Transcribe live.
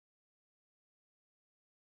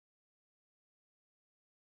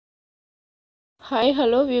Hi,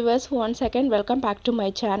 hello viewers. One second. Welcome back to my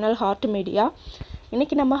channel Heart Media.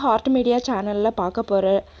 இன்னைக்கு நம்ம Heart Media சேனல்ல பார்க்க போற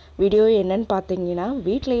வீடியோ என்னன்னு பார்த்தீங்கன்னா,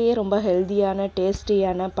 வீட்லயே ரொம்ப ஹெல்தியான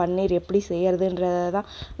டேஸ்டியான பன்னீர் எப்படி செய்யறதுன்றத தான்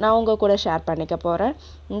நான் உங்க கூட ஷேர் பண்ணிக்க போறேன்.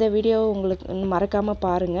 இந்த வீடியோ உங்களுக்கு மறக்காம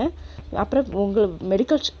பாருங்க. அப்புறம் உங்க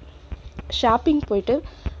மெடிக்கல் ஷாப்பிங் போயிட்டு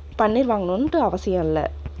பன்னீர் வாங்கணும்னு அவசியம் இல்லை.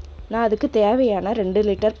 நான் அதுக்கு தேவையான 2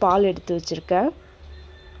 லிட்டர் பால் எடுத்து வச்சிருக்கேன்.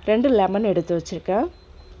 2 லெமன் எடுத்து வச்சிருக்கேன்.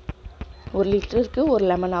 1 லிட்டருக்கு 1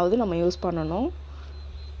 லெமனாவது நம்ம யூஸ் பண்ணணும்.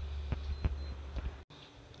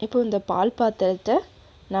 இப்போ இந்த பால் பாத்திரத்தை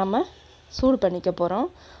நாம் சூடு பண்ணிக்க போகிறோம்.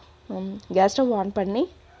 கேஸ் ஸ்டவ் ஆன் பண்ணி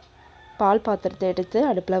பால் பாத்திரத்தை எடுத்து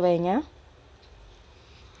அடுப்பில் வைங்க.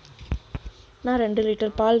 நான் 2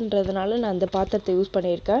 லிட்டர் பால்ன்றதுனால நான் அந்த பாத்திரத்தை யூஸ்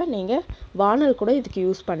பண்ணியிருக்கேன். நீங்கள் வானல் கூட இதுக்கு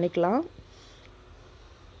யூஸ் பண்ணிக்கலாம்.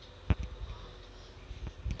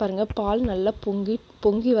 பாருங்கள், பால் நல்லா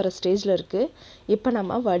பொங்கி வர ஸ்டேஜில் இருக்குது. இப்போ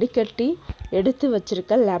நம்ம வடிகட்டி எடுத்து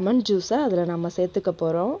வச்சுருக்க லெமன் ஜூஸை அதில் நம்ம சேர்த்துக்க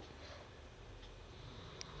போகிறோம்.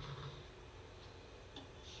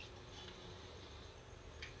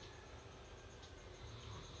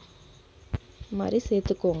 மாதிரி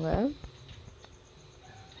சேர்த்துக்கோங்க.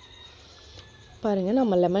 பாருங்கள்,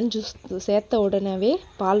 நம்ம லெமன் ஜூஸ் சேர்த்த உடனே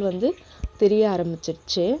பால் திரிய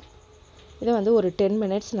ஆரம்பிச்சிடுச்சு. இதை ஒரு 10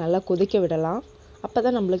 மினிட்ஸ் நல்லா கொதிக்க விடலாம். அப்போ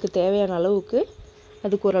தான் நம்மளுக்கு தேவையான அளவுக்கு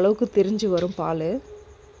அதுக்கு ஓரளவுக்கு திரிஞ்சு வரும் பால்.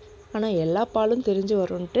 ஆனால் எல்லா பாலும் திரிஞ்சு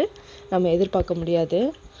வரும்ன்ட்டு நம்ம எதிர்பார்க்க முடியாது.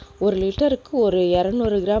 1 லிட்டருக்கு ஒரு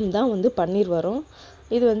 200 கிராம் தான் பன்னீர் வரும்.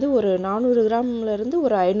 இது ஒரு 400 கிராம்லேருந்து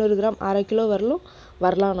ஒரு 500 கிராம், அரை கிலோ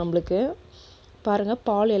வரலாம் நம்மளுக்கு. பாருங்கள்,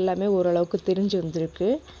 பால் எல்லாமே ஓரளவுக்கு திரிஞ்சு வந்திருக்கு.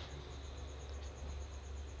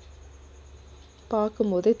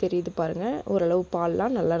 பார்க்கும்போதே தெரியுது பாருங்கள், ஓரளவு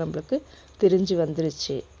பால்லாம் நல்லா நம்மளுக்கு திரிஞ்சு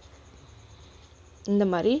வந்துருச்சு. இந்த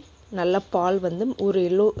மாதிரி நல்ல பால் ஒரு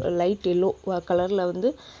லைட் எல்லோ கலரில்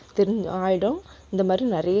ஆகிடும். இந்த மாதிரி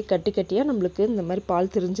நிறைய கட்டி கட்டியாக நம்மளுக்கு இந்த மாதிரி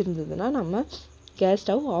பால் திரிஞ்சிருந்ததுன்னா நம்ம கேஸ்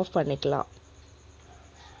ஸ்டவ் ஆஃப் பண்ணிக்கலாம்.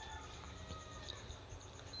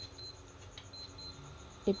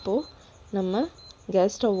 இப்போது நம்ம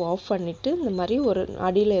கேஸ் ஸ்டவ் ஆஃப் பண்ணிவிட்டு இந்த மாதிரி ஒரு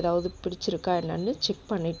அடியில் ஏதாவது பிடிச்சிருக்கா என்னன்னு செக்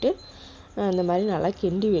பண்ணிவிட்டு இந்த மாதிரி நல்லா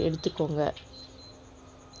கிண்டி எடுத்துக்கோங்க.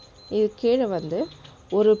 இது கீழே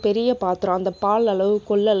ஒரு பெரிய பாத்திரம், அந்த பால்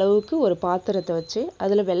கொள்ளளவுக்கு ஒரு பாத்திரத்தை வச்சு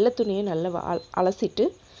அதில் வெள்ளை துணியை நல்லா அலசிட்டு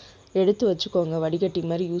எடுத்து வச்சுக்கோங்க. வடிகட்டி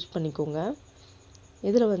மாதிரி யூஸ் பண்ணிக்கோங்க.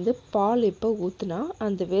 இதில் பால் இப்போ ஊற்றுனா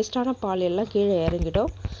அந்த வேஸ்டான பால் எல்லாம் கீழே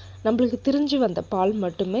இறங்கிடும். நம்மளுக்கு திரிஞ்சு வந்த பால்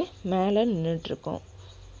மட்டுமே மேலே நின்றுட்டுருக்கும்.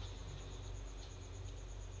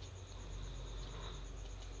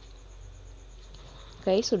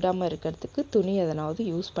 கை சுடாமல் இருக்கிறதுக்கு துணி எதனாவது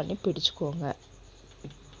யூஸ் பண்ணி பிடிச்சிக்கோங்க.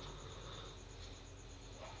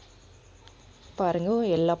 பாருங்கள்,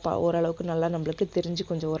 எல்லா ஓரளவுக்கு நல்லா நம்மளுக்கு தெரிஞ்சு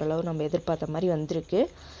கொஞ்சம் ஓரளவு நம்ம எதிர்பார்த்த மாதிரி வந்திருக்கு.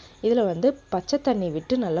 இதில் பச்சை தண்ணி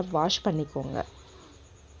விட்டு நல்லா வாஷ் பண்ணிக்கோங்க.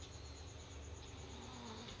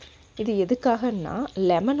 இது எதுக்காகன்னா,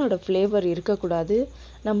 லெமனோட ஃப்ளேவர் இருக்கக்கூடாது,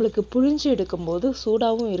 நம்மளுக்கு புழிஞ்சு எடுக்கும்போது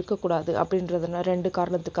சூடாகவும் இருக்கக்கூடாது. அப்படின்றதுனா 2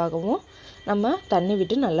 காரணத்துக்காகவும் நம்ம தண்ணி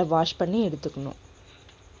விட்டு நல்லா வாஷ் பண்ணி எடுத்துக்கணும்.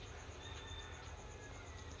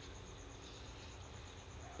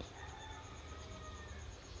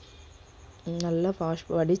 நல்லா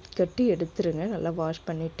வடிகட்டி எடுத்துருங்க. நல்லா வாஷ்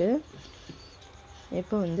பண்ணிவிட்டு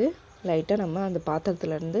இப்போ லைட்டாக நம்ம அந்த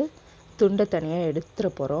பாத்திரத்துலேருந்து துண்டை தனியாக எடுத்துட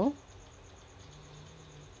போகிறோம்.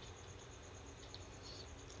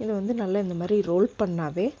 இது நல்லா இந்த மாதிரி ரோல்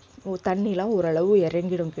பண்ணாவே தண்ணிலாம் ஓரளவு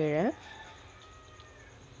இறங்கிடும் கீழே.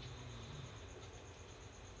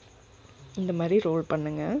 இந்த மாதிரி ரோல்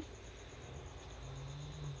பண்ணுங்க.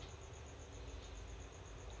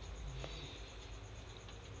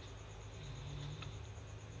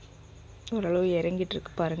 ஓரளவு இறங்கிட்டு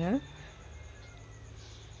இருக்கு பாருங்கள்.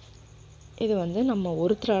 இது நம்ம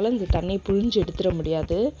ஒருத்தரால் இந்த தண்ணி புழிஞ்சு எடுத்துட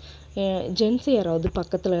முடியாது. ஜென்ஸ் யாராவது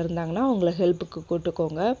பக்கத்தில் இருந்தாங்கன்னா அவங்கள ஹெல்ப்புக்கு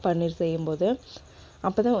கூட்டுக்கோங்க பன்னீர் செய்யும்போது.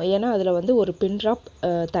 அப்போ தான், ஏன்னா அதில் ஒரு பின் ட்ராப்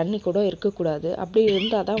தண்ணி கூட இருக்கக்கூடாது. அப்படி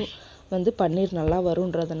இருந்தால் தான் பன்னீர் நல்லா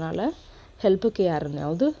வருன்றதுனால ஹெல்ப்புக்கு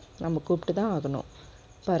யாருன்னாவது நம்ம கூப்பிட்டு தான் ஆகணும்.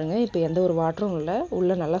 பாருங்கள், இப்போ எந்த ஒரு வாட்டரும் இல்லை.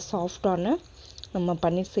 உள்ளே நல்லா சாஃப்டான நம்ம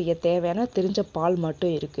பன்னீர் செய்ய தேவையான திரிஞ்ச பால்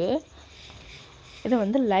மட்டும் இருக்குது.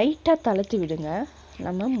 இதை லைட்டாக தளர்த்தி விடுங்க.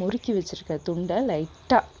 நம்ம முறுக்கி வச்சுருக்க துண்டை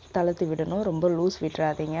லைட்டாக தளர்த்தி விடணும். ரொம்ப லூஸ்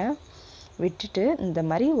விட்டுறாதீங்க. விட்டுட்டு இந்த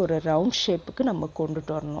மாதிரி ஒரு ரவுண்ட் ஷேப்புக்கு நம்ம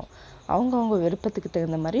கொண்டுட்டு வரணும். அவங்கவுங்க விருப்பத்துக்கு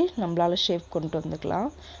தகுந்த மாதிரி நம்மளால் ஷேப் கொண்டு வந்துக்கலாம்.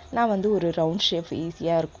 நான் ஒரு ரவுண்ட் ஷேப்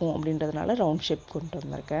ஈஸியாக இருக்கும் அப்படின்றதுனால ரவுண்ட் ஷேப் கொண்டு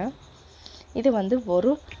வந்திருக்கேன். இது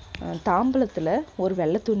ஒரு தாம்பலத்தில் ஒரு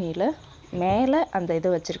வெள்ளை துணியில் மேலே அந்த இதை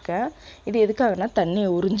வச்சுருக்கேன். இது எதுக்காகனா தண்ணியை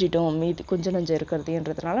உறிஞ்சிடும் மீதி கொஞ்சம் நஞ்சம்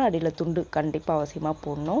இருக்கிறதுன்றதுனால அடியில் துண்டு கண்டிப்பாக அவசியமாக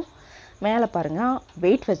போடணும். மேலே பாருங்கள்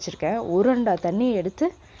வெயிட் வச்சுருக்கேன். 1 அண்டா தண்ணியை எடுத்து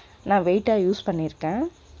நான் வெயிட்டாக யூஸ் பண்ணியிருக்கேன்.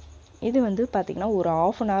 இது வந்து பார்த்திங்கன்னா ஒரு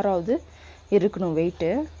 1/2 அன் ஹவராவது இருக்கணும்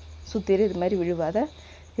வெயிட்டு. சுற்றிலும் இது மாதிரி விழுவாத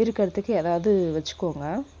இருக்கிறதுக்கு ஏதாவது வச்சுக்கோங்க,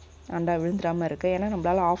 அண்டா விழுந்துடாமல் இருக்க. ஏன்னா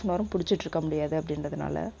நம்மளால் 1/2 அன் ஹவரும் பிடிச்சிட்ருக்க முடியாது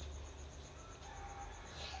அப்படின்றதுனால.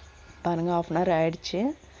 பாருங்கள் 1/2 அன் ஹவர் ஆயிடுச்சு.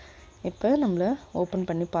 இப்போ நம்மளை ஓப்பன்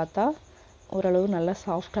பண்ணி பார்த்தா ஓரளவு நல்லா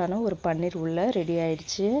சாஃப்டான ஒரு பன்னீர் உள்ளே ரெடி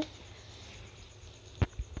ஆயிடுச்சு.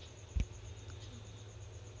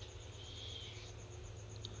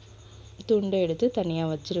 துண்டை எடுத்து தனியாக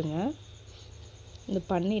வச்சுருங்க. இந்த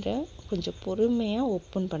பன்னீரை கொஞ்சம் பொறுமையாக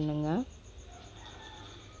ஓப்பன் பண்ணுங்கள்.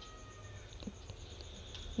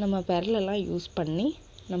 நம்ம விரலெல்லாம் யூஸ் பண்ணி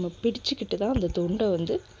நம்ம பிடிச்சிக்கிட்டு தான் அந்த துண்டை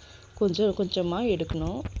வந்து கொஞ்சம் கொஞ்சமாக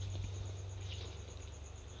எடுக்கணும்.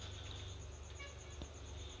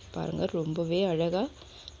 பாருங்கள் ரொம்பவே அழகாக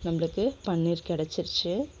நம்மளுக்கு பன்னீர்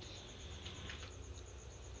கிடச்சிருச்சு.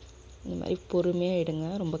 இந்த மாதிரி பொறுமையாக எடுங்க,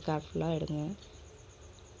 ரொம்ப கேர்ஃபுல்லாக எடுங்க.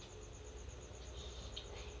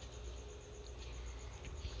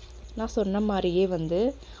 நான் சொன்ன மாதிரியே வந்து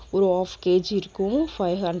ஒரு 1/2 kg இருக்கும்.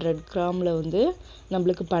 500 கிராமில் வந்து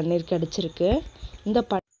நம்மளுக்கு பன்னீர் கிடச்சிருக்கு.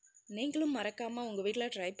 நீங்களும் மறக்காமல் உங்கள்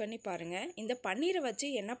வீட்டில் ட்ரை பண்ணி பாருங்கள். இந்த பன்னீரை வச்சு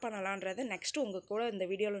என்ன பண்ணலான்றதை நெக்ஸ்ட்டு உங்கள் கூட இந்த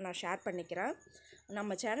வீடியோவில் நான் ஷேர் பண்ணிக்கிறேன்.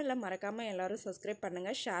 நம்ம சேனலை மறக்காமல் எல்லோரும் சப்ஸ்கிரைப்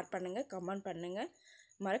பண்ணுங்கள், ஷேர் பண்ணுங்கள், கமெண்ட் பண்ணுங்கள்.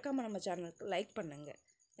 மறக்காமல் நம்ம சேனலுக்கு லைக் பண்ணுங்கள்.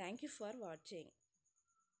 தேங்க்யூ ஃபார் வாட்சிங்.